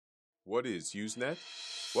What is Usenet?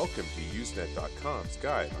 Welcome to Usenet.com's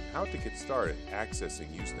guide on how to get started accessing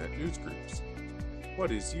Usenet newsgroups.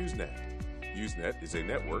 What is Usenet? Usenet is a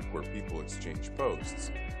network where people exchange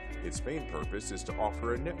posts. Its main purpose is to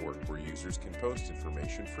offer a network where users can post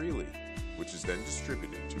information freely, which is then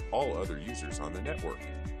distributed to all other users on the network.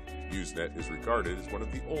 Usenet is regarded as one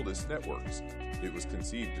of the oldest networks. It was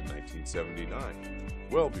conceived in 1979,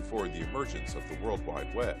 well before the emergence of the World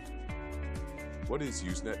Wide Web. What is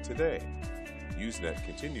Usenet today? Usenet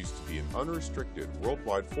continues to be an unrestricted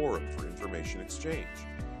worldwide forum for information exchange.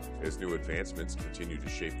 As new advancements continue to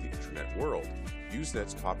shape the internet world,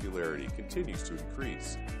 Usenet's popularity continues to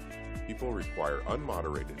increase. People require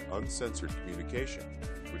unmoderated, uncensored communication,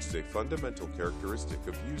 which is a fundamental characteristic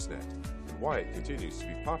of Usenet and why it continues to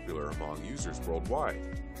be popular among users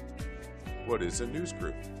worldwide. What is a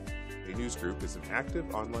newsgroup? A newsgroup is an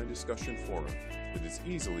active online discussion forum that is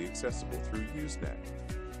easily accessible through Usenet.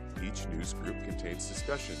 Each newsgroup contains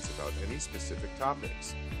discussions about any specific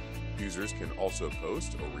topics. Users can also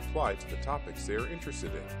post or reply to the topics they are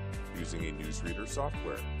interested in using a Newsreader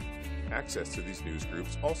software. Access to these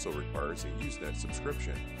newsgroups also requires a Usenet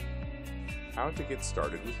subscription. How to get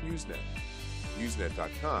started with Usenet?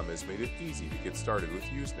 Usenet.com has made it easy to get started with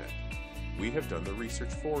Usenet. We have done the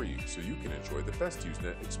research for you so you can enjoy the best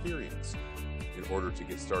Usenet experience. In order to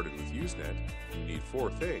get started with Usenet, you need 4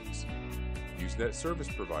 things: Usenet service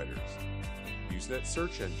providers, Usenet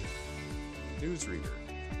Search Engine, Newsreader,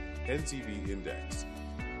 NZB Index.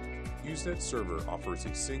 Usenet Server offers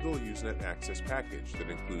a single Usenet Access package that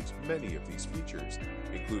includes many of these features,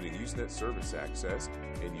 including Usenet Service Access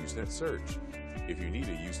and Usenet Search. If you need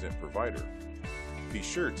a Usenet provider, be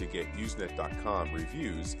sure to get Usenet.com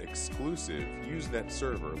Review's exclusive Usenet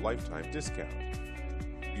Server lifetime discount.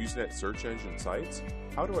 Usenet Search Engine Sites?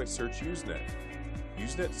 How do I search Usenet?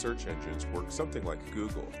 Usenet search engines work something like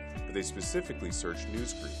Google, but they specifically search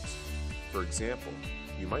newsgroups. For example,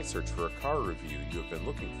 you might search for a car review you have been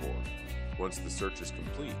looking for. Once the search is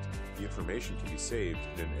complete, the information can be saved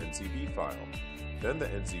in an NZB file. Then the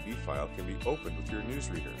NZB file can be opened with your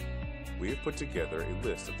Newsreader. We have put together a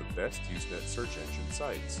list of the best Usenet search engine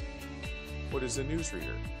sites. What is a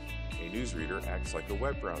newsreader? A newsreader acts like a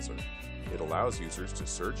web browser. It allows users to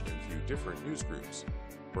search and view different newsgroups.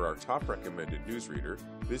 For our top recommended newsreader,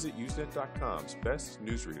 visit Usenet.com's best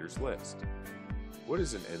newsreaders list. What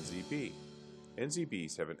is an NZB?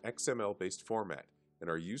 NZBs have an XML-based format and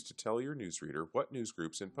are used to tell your newsreader what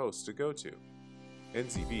newsgroups and posts to go to.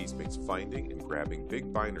 NZBs makes finding and grabbing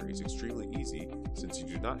big binaries extremely easy since you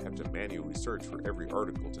do not have to manually search for every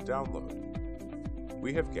article to download.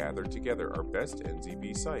 We have gathered together our best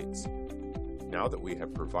NZB sites. Now that we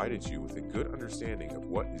have provided you with a good understanding of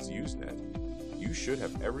what is Usenet, you should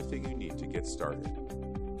have everything you need to get started.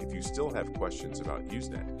 If you still have questions about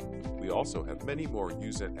Usenet, we also have many more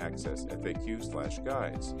Usenet Access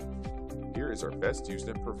FAQ/guides. Here is our best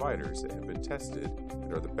Usenet providers that have been tested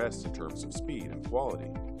and are the best in terms of speed and quality.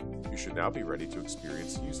 You should now be ready to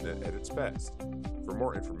experience Usenet at its best. For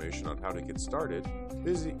more information on how to get started,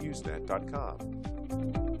 visit Usenet.com.